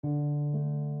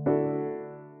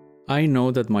I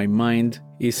know that my mind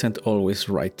isn't always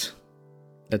right,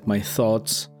 that my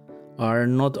thoughts are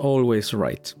not always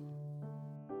right.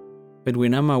 But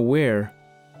when I'm aware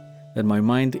that my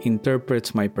mind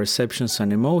interprets my perceptions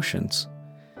and emotions,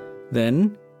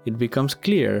 then it becomes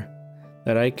clear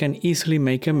that I can easily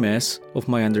make a mess of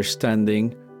my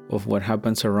understanding of what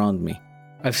happens around me.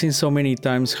 I've seen so many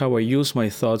times how I use my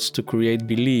thoughts to create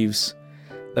beliefs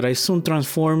that I soon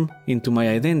transform into my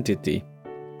identity.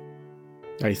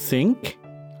 I think,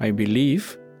 I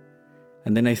believe,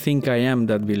 and then I think I am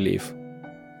that belief.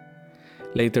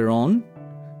 Later on,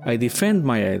 I defend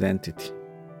my identity.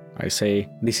 I say,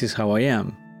 this is how I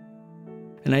am.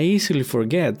 And I easily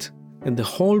forget that the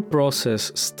whole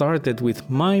process started with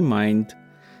my mind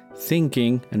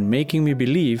thinking and making me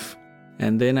believe,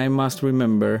 and then I must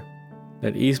remember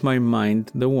that is my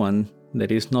mind the one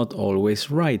that is not always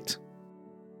right.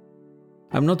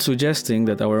 I'm not suggesting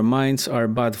that our minds are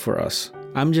bad for us.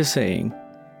 I'm just saying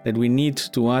that we need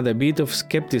to add a bit of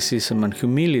skepticism and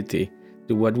humility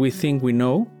to what we think we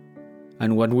know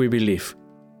and what we believe.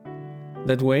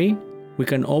 That way, we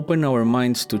can open our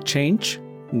minds to change,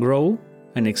 grow,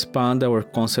 and expand our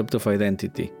concept of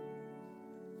identity.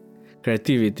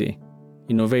 Creativity,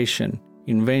 innovation,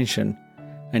 invention,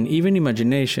 and even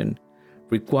imagination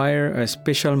require a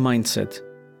special mindset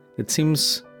that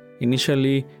seems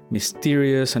initially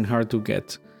mysterious and hard to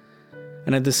get,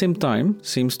 and at the same time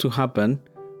seems to happen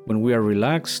when we are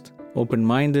relaxed,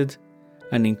 open-minded,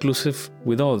 and inclusive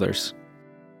with others.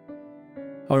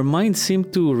 Our minds seem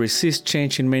to resist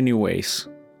change in many ways.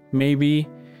 Maybe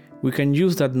we can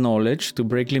use that knowledge to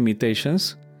break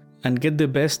limitations and get the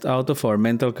best out of our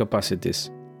mental capacities.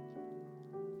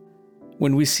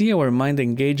 When we see our mind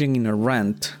engaging in a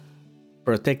rant,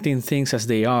 protecting things as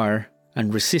they are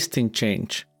and resisting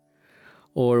change,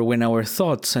 or when our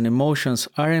thoughts and emotions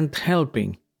aren't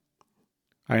helping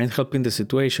the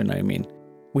situation,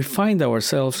 we find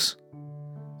ourselves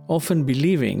often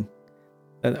believing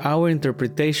that our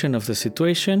interpretation of the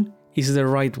situation is the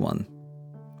right one.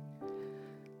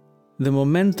 The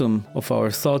momentum of our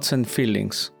thoughts and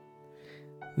feelings,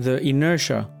 the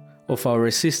inertia of our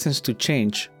resistance to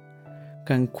change,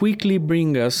 can quickly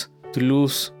bring us to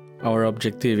lose our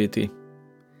objectivity.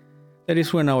 That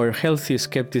is when our healthy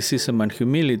skepticism and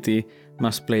humility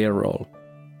must play a role.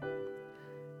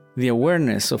 The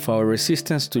awareness of our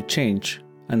resistance to change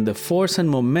and the force and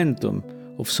momentum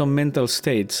of some mental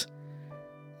states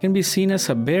can be seen as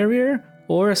a barrier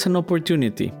or as an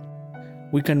opportunity.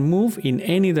 We can move in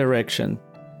any direction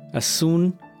as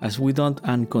soon as we don't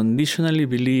unconditionally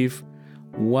believe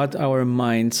what our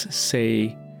minds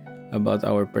say about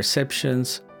our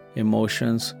perceptions,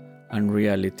 emotions, and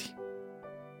reality.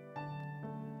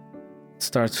 It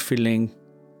starts feeling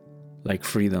like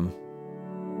freedom.